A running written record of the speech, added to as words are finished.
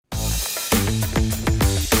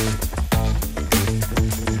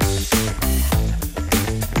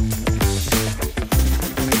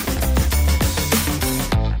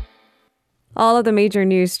All of the major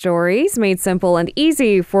news stories made simple and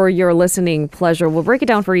easy for your listening pleasure. We'll break it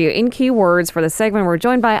down for you in keywords for the segment. We're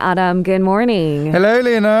joined by Adam. Good morning. Hello,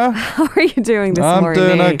 Lena. How are you doing this morning?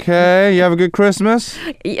 I'm doing okay. You have a good Christmas?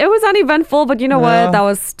 It was uneventful, but you know what? That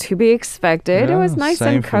was to be expected. Yeah, it was nice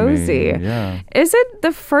and cozy. Yeah. Is it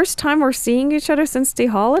the first time we're seeing each other since the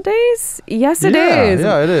holidays? Yes, it is.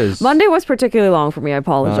 Yeah, it is. Monday was particularly long for me. I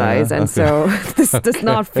apologize. And so this does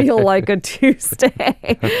not feel like a Tuesday.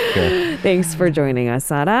 Okay. Thanks for joining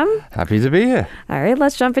us, Adam. Happy to be here. All right,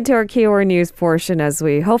 let's jump into our keyword news portion as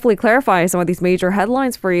we hopefully clarify some of these major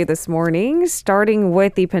headlines for you this morning, starting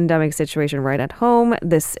with the pandemic situation right at home.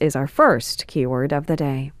 This is our first keyword of the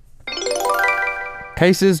day.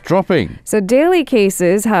 Cases dropping. So daily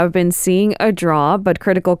cases have been seeing a drop, but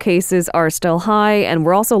critical cases are still high. And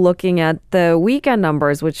we're also looking at the weekend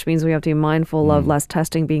numbers, which means we have to be mindful of less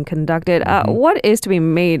testing being conducted. What is to be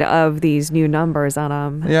made of these new numbers,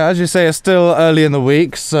 Adam? Yeah, as you say, it's still early in the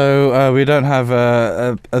week, so we don't have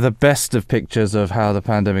the best of pictures of how the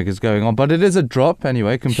pandemic is going on. But it is a drop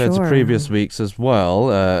anyway compared to previous weeks as well,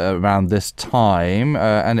 around this time.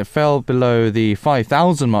 And it fell below the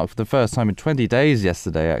 5,000 mark for the first time in 20 days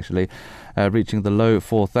yesterday, actually, reaching the low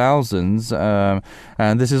 4,000s.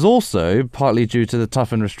 And this is also partly due to the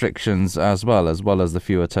toughened restrictions as well as the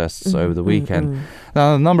fewer tests over the weekend.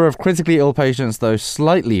 Now, the number of critically ill patients, though,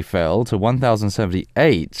 slightly fell to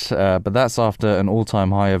 1,078, but that's after an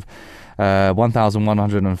all-time high of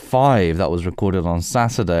 1,105 that was recorded on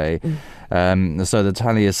Saturday. So the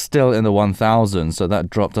tally is still in the 1,000, so that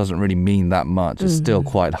drop doesn't really mean that much. It's still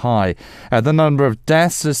quite high. The number of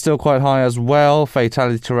deaths is still quite high as well.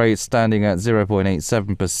 Fatality rate standing at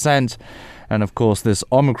 0.87%. And of course, this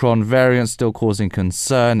Omicron variant still causing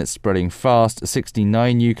concern. It's spreading fast.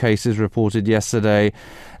 69 new cases reported yesterday.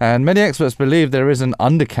 And many experts believe there is an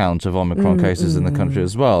undercount of Omicron cases in the country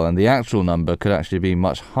as well. And the actual number could actually be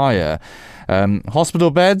much higher.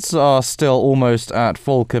 Hospital beds are still almost at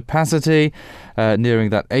full capacity, nearing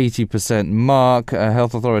that 80% mark.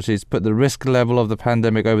 Health authorities put the risk level of the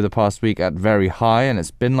pandemic over the past week at very high, and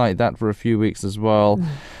it's been like that for a few weeks as well.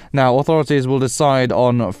 Now, authorities will decide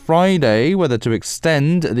on Friday whether to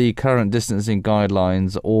extend the current distancing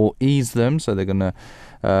guidelines or ease them. So they're going to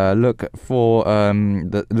look at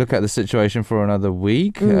the situation for another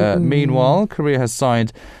week. Meanwhile, Korea has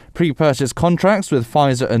signed pre-purchase contracts with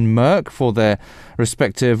Pfizer and Merck for their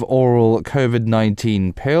respective oral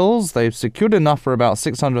COVID-19 pills. They've secured enough for about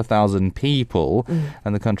 600,000 people,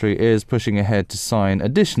 and the country is pushing ahead to sign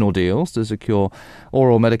additional deals to secure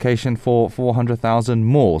oral medication for 400,000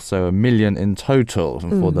 more, so 1 million in total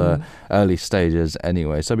for the early stages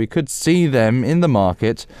anyway. So we could see them in the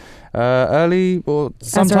market early or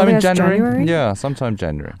sometime in January. Yeah, sometime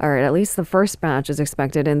January. All right, at least the first batch is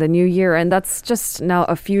expected in the new year, and that's just now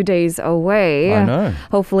a few days away. I know.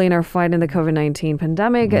 Hopefully, in our fight in the COVID-19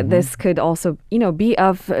 pandemic, this could also, be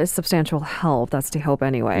of substantial help. That's the hope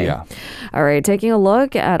anyway. Yeah. All right, taking a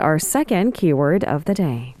look at our second keyword of the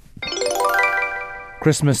day.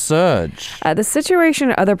 Christmas surge. The situation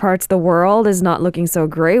in other parts of the world is not looking so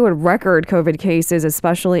great with record COVID cases,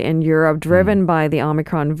 especially in Europe, driven by the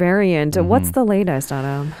Omicron variant. What's the latest,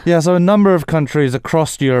 Adam? Yeah, so a number of countries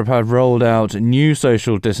across Europe have rolled out new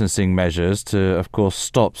social distancing measures to, of course,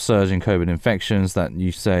 stop surging COVID infections that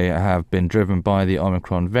you say have been driven by the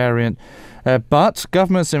Omicron variant. But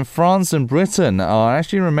governments in France and Britain are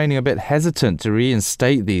actually remaining a bit hesitant to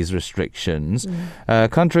reinstate these restrictions.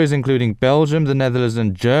 Countries including Belgium, the Netherlands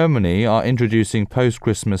and Germany are introducing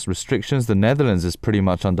post-Christmas restrictions. The Netherlands is pretty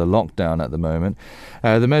much under lockdown at the moment.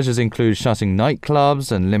 The measures include shutting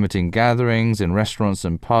nightclubs and limiting gatherings in restaurants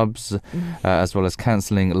and pubs, as well as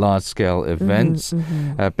cancelling large-scale events.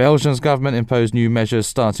 Belgium's government imposed new measures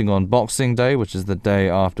starting on Boxing Day, which is the day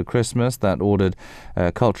after Christmas, that ordered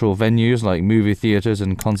cultural venues like movie theatres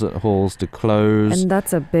and concert halls to close. And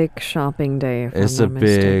that's a big shopping day, if It's I'm a not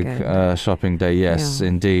big mistaken. shopping day, yes,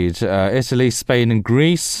 indeed. Italy, Spain and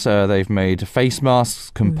Greece, they've made face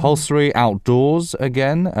masks compulsory outdoors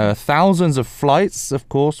again. Thousands of flights, of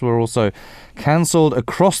course, were also cancelled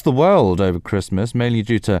across the world over Christmas, mainly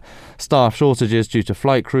due to staff shortages due to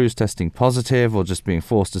flight crews testing positive or just being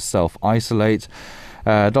forced to self-isolate.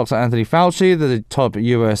 Dr. Anthony Fauci, the top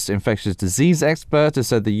U.S. infectious disease expert, has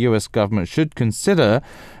said the U.S. government should consider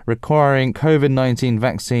requiring COVID-19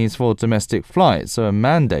 vaccines for domestic flights, so a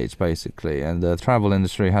mandate basically. And the travel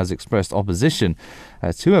industry has expressed opposition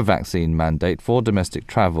to a vaccine mandate for domestic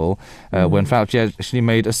travel when Fauci actually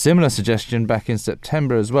made a similar suggestion back in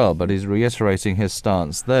September as well, but he's reiterating his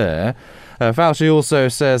stance there. Fauci also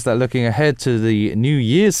says that looking ahead to the New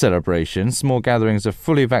Year's celebration, small gatherings of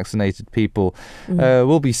fully vaccinated people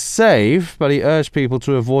will be safe, but he urged people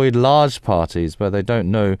to avoid large parties where they don't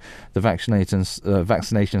know the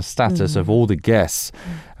vaccination status of all the guests.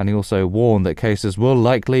 And he also warned that cases will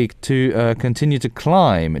likely to continue to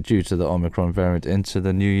climb due to the Omicron variant into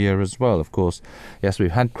the new year as well. Of course, yes,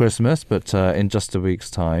 we've had Christmas, but in just a week's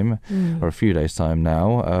time, or a few days' time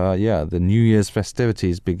now, the New Year's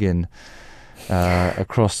festivities begin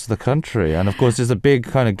across the country. And of course, it's a big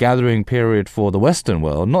kind of gathering period for the Western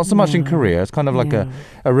world, not so much in Korea. It's kind of like a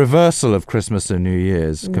reversal of Christmas and New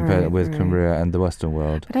Year's compared with Korea and the Western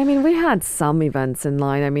world. But I mean, we had some events in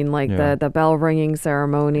line. I mean, like the bell ringing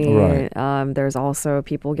ceremony. Right. There's also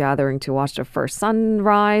people gathering to watch the first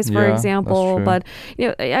sunrise, for example. That's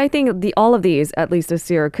But true. I think all of these, at least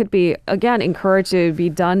this year, could be again encouraged to be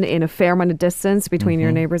done in a fair amount of distance between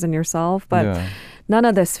your neighbors and yourself. But none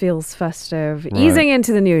of this feels festive. Right. Easing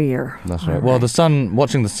into the new year. That's right. Well,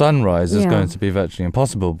 watching the sunrise is going to be virtually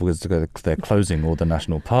impossible because they're closing all the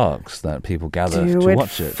national parks that people gather to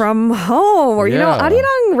watch it from home. Or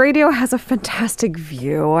Arirang Radio has a fantastic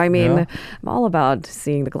view. I mean, I'm all about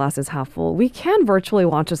seeing the glasses half full. We can virtually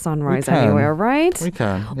watch a sunrise anywhere, right? We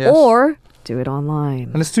can. Yes. Or do it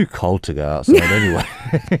online. And it's too cold to go outside anyway.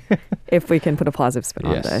 If we can put a positive spin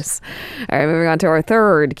on this. All right, moving on to our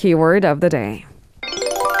third keyword of the day.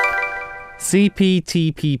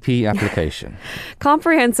 CPTPP application.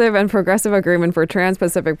 Comprehensive and Progressive Agreement for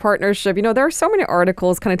Trans-Pacific Partnership. There are so many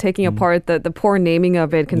articles kind of taking apart the poor naming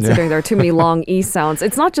of it, considering there are too many long E sounds.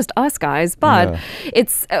 It's not just us, guys, but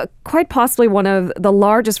it's quite possibly one of the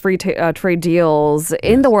largest free trade deals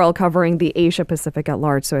in the world, covering the Asia-Pacific at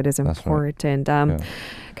large, so it is important.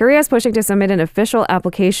 Korea is pushing to submit an official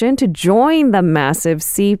application to join the massive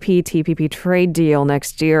CPTPP trade deal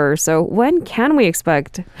next year. So when can we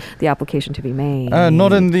expect the application to be made?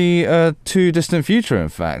 Not in the too distant future, in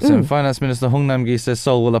fact. And Finance Minister Hong Nam-gi says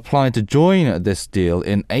Seoul will apply to join this deal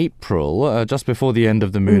in April, just before the end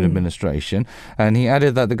of the Moon administration. And he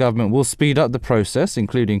added that the government will speed up the process,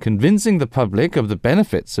 including convincing the public of the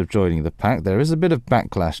benefits of joining the pact. There is a bit of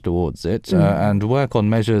backlash towards it, and work on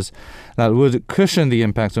measures that would cushion the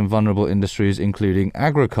impact on vulnerable industries, including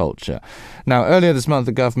agriculture. Now, earlier this month,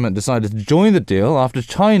 the government decided to join the deal after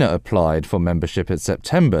China applied for membership in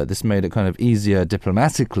September. This made it kind of easier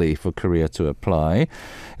diplomatically for Korea to apply.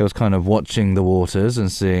 It was kind of watching the waters and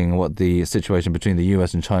seeing what the situation between the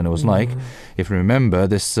US and China was like. If you remember,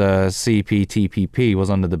 this CPTPP was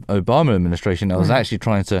under the Obama administration that was actually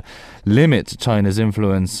trying to limit China's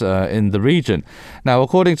influence in the region. Now,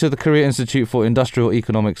 according to the Korea Institute for Industrial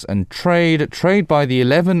Economics and Trade by the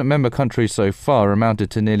 11 member countries so far amounted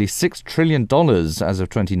to nearly $6 trillion as of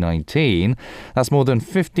 2019. That's more than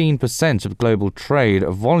 15% of global trade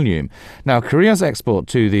volume. Now, Korea's export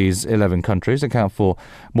to these 11 countries account for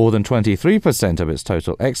more than 23% of its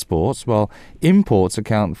total exports, while imports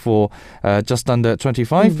account for just under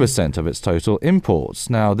 25% of its total imports.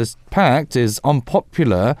 Now, this pact is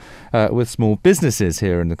unpopular with small businesses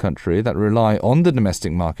here in the country that rely on the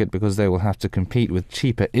domestic market because they will have to compete with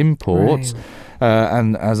cheaper imports.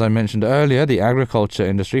 And as I mentioned earlier, the agriculture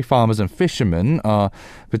industry, farmers and fishermen are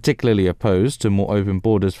particularly opposed to more open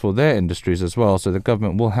borders for their industries as well. So the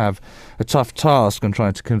government will have a tough task on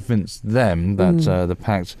trying to convince them that the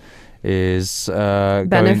pact is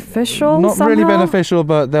beneficial not somehow? Really beneficial,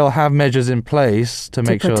 but they'll have measures in place to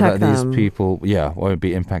make sure that them. these people won't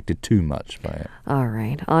be impacted too much by it. All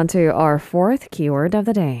right, on to our fourth keyword of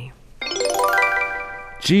the day.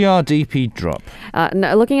 GRDP drop.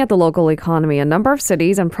 Looking at the local economy, a number of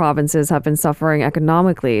cities and provinces have been suffering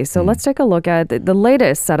economically. So let's take a look at the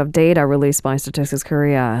latest set of data released by Statistics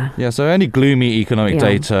Korea. Yeah, so any gloomy economic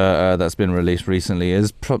data that's been released recently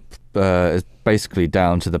is basically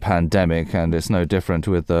down to the pandemic, and it's no different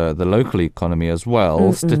with the local economy as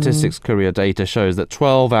well. Statistics Korea data shows that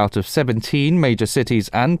 12 out of 17 major cities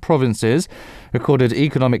and provinces recorded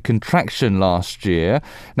economic contraction last year.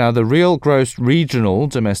 Now, the real gross regional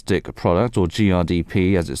domestic product, or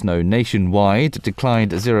GRDP as it's known nationwide,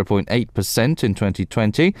 declined 0.8% in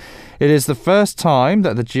 2020. It is the first time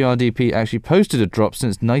that the GRDP actually posted a drop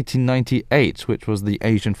since 1998, which was the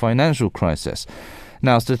Asian financial crisis.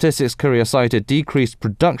 Now, Statistics Korea cited decreased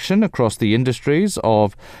production across the industries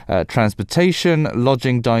of transportation,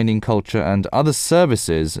 lodging, dining, culture, and other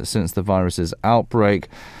services since the virus's outbreak.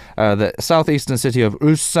 The southeastern city of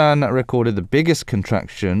Ulsan recorded the biggest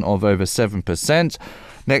contraction of over 7%.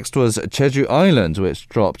 Next was Jeju Island, which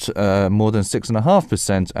dropped more than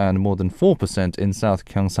 6.5% and more than 4% in South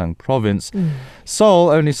Gyeongsang province. Seoul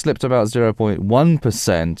only slipped about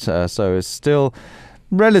 0.1%, so it's still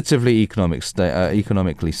relatively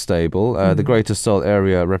economically stable. The Greater Seoul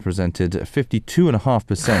area represented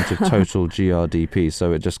 52.5% of total GRDP,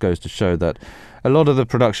 so it just goes to show that a lot of the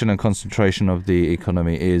production and concentration of the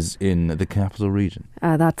economy is in the capital region.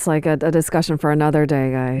 That's like a discussion for another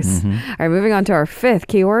day, guys. All right, moving on to our fifth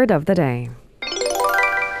keyword of the day.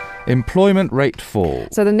 Employment rate fall.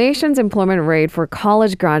 So the nation's employment rate for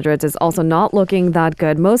college graduates is also not looking that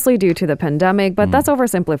good, mostly due to the pandemic, but that's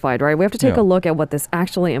oversimplified, right? We have to take a look at what this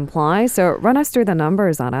actually implies. So run us through the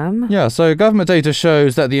numbers, Adam. Yeah, so government data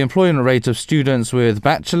shows that the employment rate of students with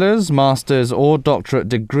bachelor's, master's or doctorate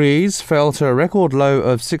degrees fell to a record low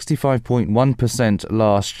of 65.1%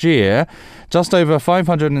 last year. Just over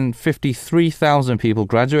 553,000 people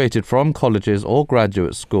graduated from colleges or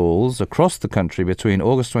graduate schools across the country between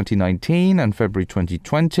August 2019 and February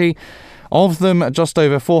 2020. Of them, just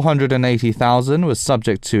over 480,000 was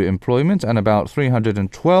subject to employment and about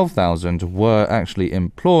 312,000 were actually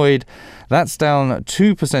employed. That's down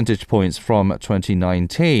 2 percentage points from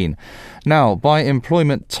 2019. Now, by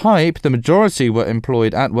employment type, the majority were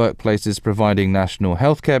employed at workplaces providing national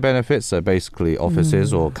healthcare benefits, so basically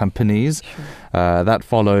offices or companies. That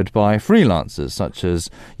followed by freelancers such as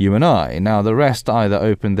you and I. Now, the rest either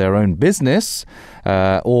opened their own business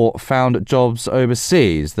or found jobs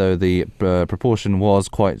overseas, though the proportion was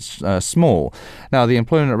quite small. Now, the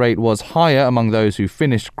employment rate was higher among those who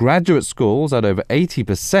finished graduate schools at over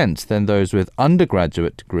 80% than those with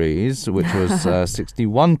undergraduate degrees, which was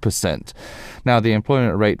 61%. Now, the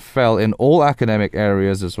employment rate fell in all academic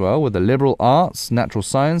areas as well, with the liberal arts, natural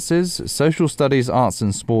sciences, social studies, arts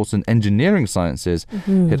and sports, and engineering sciences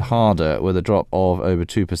hit harder, with a drop of over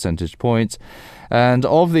 2 percentage points. And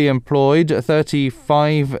of the employed,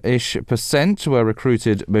 35-ish% were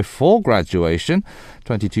recruited before graduation.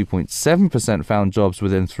 22.7% found jobs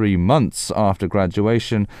within 3 months after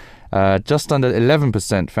graduation. Just under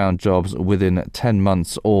 11% found jobs within 10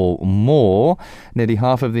 months or more. Nearly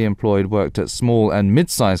half of the employed worked at small and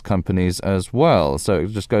mid-sized companies as well. So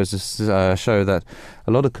it just goes to show that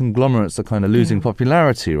a lot of conglomerates are kind of losing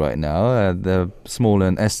popularity right now. The small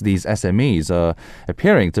and these SMEs are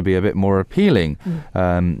appearing to be a bit more appealing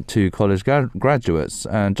to college graduates.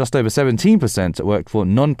 And just over 17% worked for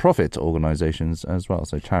non-profit organizations as well,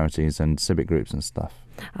 so charities and civic groups and stuff.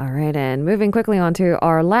 All right, and moving quickly on to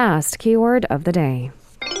our last keyword of the day.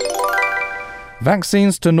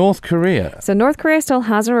 Vaccines to North Korea. So North Korea still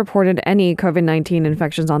hasn't reported any COVID-19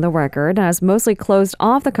 infections on the record, and has mostly closed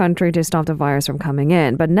off the country to stop the virus from coming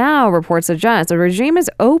in. But now reports suggest the regime is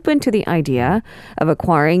open to the idea of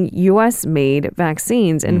acquiring U.S.-made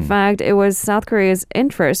vaccines. In fact, it was South Korea's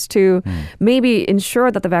interest to maybe ensure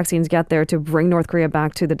that the vaccines get there to bring North Korea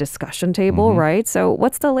back to the discussion table, right? So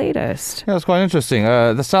what's the latest? Yeah, it's quite interesting.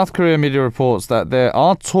 The South Korean media reports that there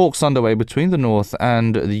are talks underway between the North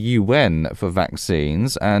and the UN for vaccines,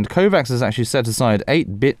 and COVAX has actually set aside 8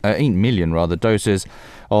 million doses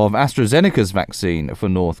of AstraZeneca's vaccine for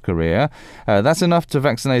North Korea. That's enough to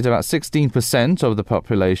vaccinate about 16% of the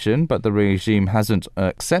population, but the regime hasn't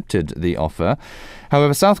accepted the offer.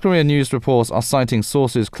 However, South Korean news reports are citing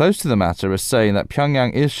sources close to the matter as saying that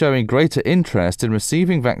Pyongyang is showing greater interest in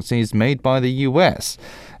receiving vaccines made by the US.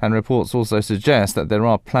 And reports also suggest that there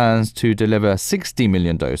are plans to deliver 60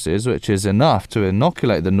 million doses, which is enough to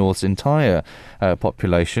inoculate the North's entire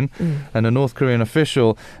population. And a North Korean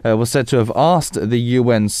official was said to have asked the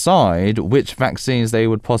UN side which vaccines they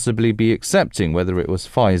would possibly be accepting, whether it was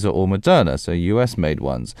Pfizer or Moderna, so US-made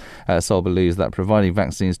ones. Seoul believes that providing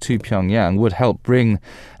vaccines to Pyongyang would help bring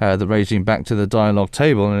the regime back to the dialogue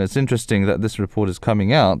table. And it's interesting that this report is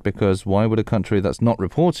coming out, because why would a country that's not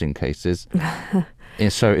reporting cases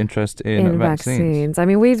show interest in vaccines? I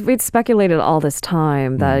mean, we'd speculated all this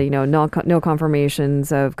time that, no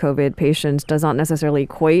confirmations of COVID patients does not necessarily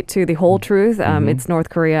equate to the whole truth. It's North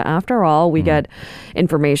Korea after all. We get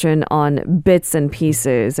information on bits and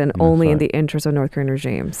pieces, and only in the interest of North Korean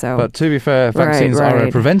regime. So, but to be fair, vaccines are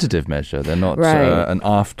a preventative measure. They're not an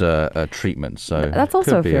after treatment. So that's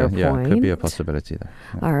also a fair point. Yeah, could be a possibility there.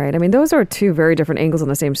 Yeah. All right. I mean, those are two very different angles on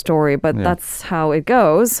the same story, but that's how it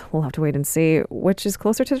goes. We'll have to wait and see which is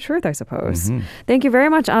closer to the truth, I suppose. Thank you very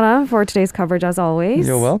much, Anna, for today's coverage as always.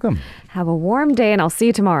 You're welcome. Have a warm day, and I'll see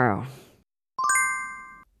you tomorrow.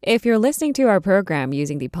 If you're listening to our program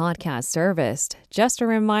using the podcast service, just a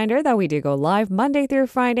reminder that we do go live Monday through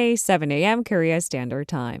Friday, 7 a.m. Korea Standard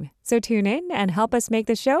Time. So tune in and help us make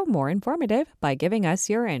the show more informative by giving us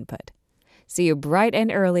your input. See you bright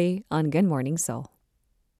and early on Good Morning Seoul.